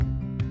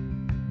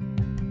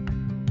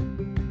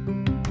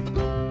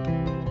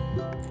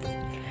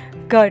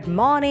Good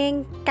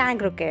morning,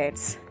 Kangaroo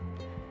Kids.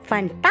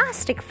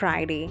 Fantastic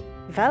Friday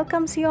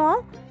welcomes you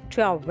all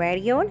to our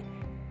very own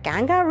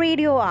Kangaroo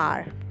Radio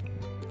Hour.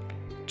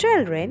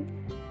 Children,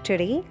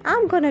 today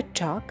I'm going to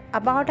talk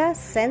about our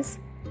sense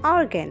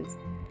organs.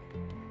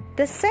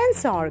 The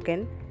sense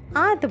organ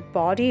are the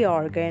body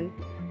organ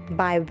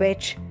by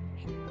which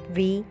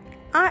we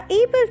are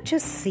able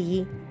to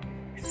see,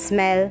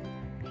 smell,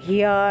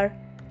 hear,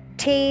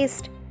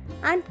 taste,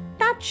 and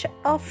touch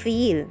or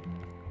feel.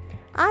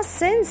 Our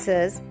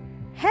senses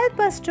help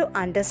us to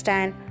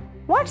understand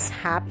what's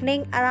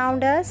happening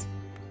around us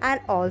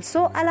and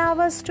also allow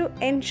us to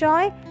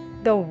enjoy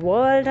the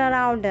world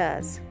around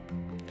us.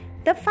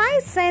 The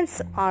five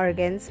sense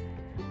organs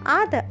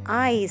are the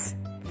eyes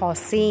for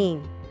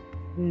seeing,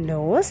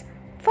 nose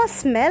for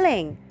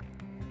smelling,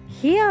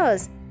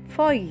 ears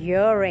for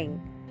hearing,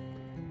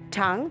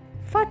 tongue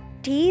for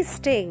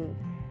tasting,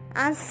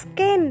 and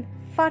skin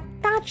for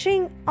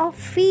touching or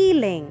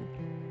feeling.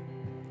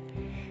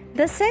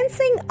 The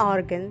sensing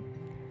organ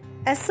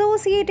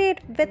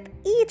associated with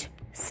each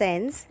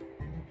sense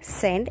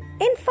send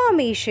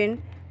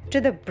information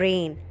to the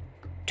brain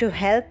to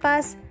help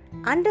us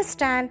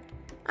understand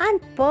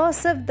and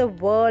perceive the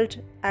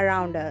world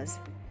around us.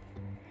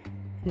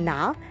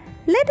 Now,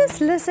 let us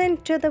listen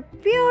to the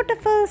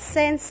beautiful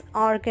sense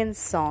organ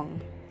song.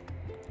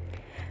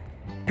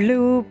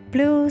 Blue,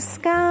 blue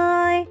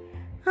sky,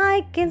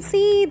 I can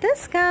see the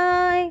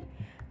sky.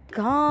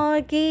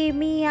 God gave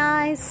me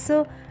eyes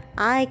so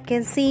I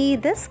can see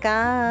the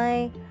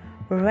sky.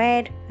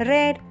 Red,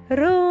 red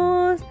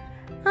rose,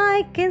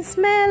 I can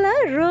smell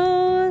a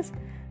rose.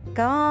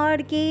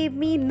 God gave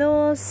me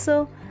nose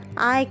so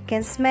I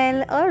can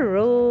smell a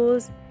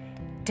rose.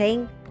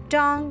 Ding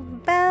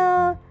dong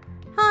bell,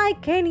 I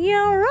can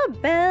hear a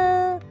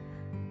bell.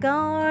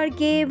 God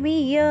gave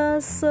me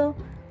ears so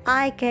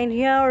I can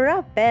hear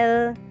a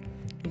bell.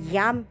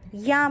 Yum,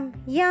 yum,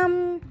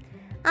 yum,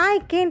 I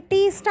can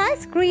taste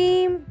ice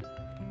cream.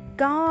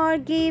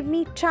 God gave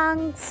me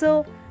tongue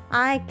so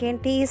I can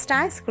taste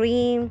ice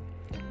cream.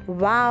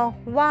 Wow,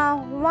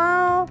 wow,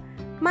 wow,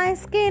 my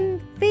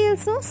skin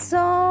feels so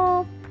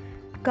soft.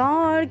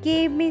 God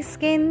gave me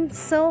skin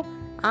so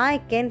I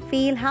can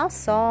feel how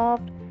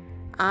soft.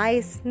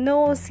 Eyes,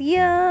 nose,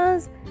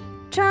 ears,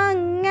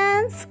 tongue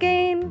and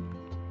skin.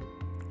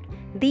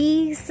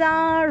 These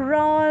are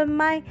all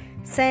my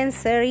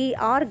sensory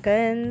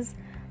organs.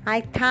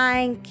 I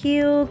thank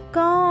you,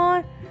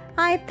 God.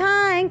 I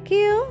thank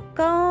you,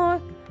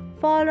 God,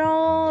 for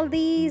all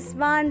these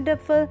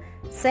wonderful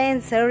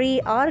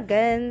sensory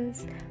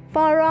organs.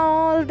 For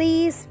all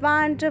these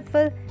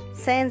wonderful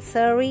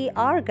sensory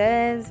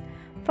organs.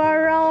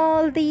 For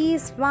all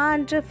these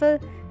wonderful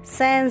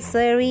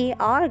sensory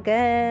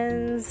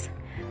organs.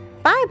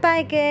 Bye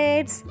bye,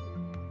 kids.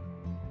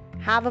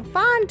 Have a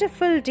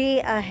wonderful day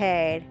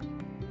ahead.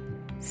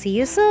 See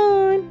you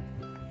soon.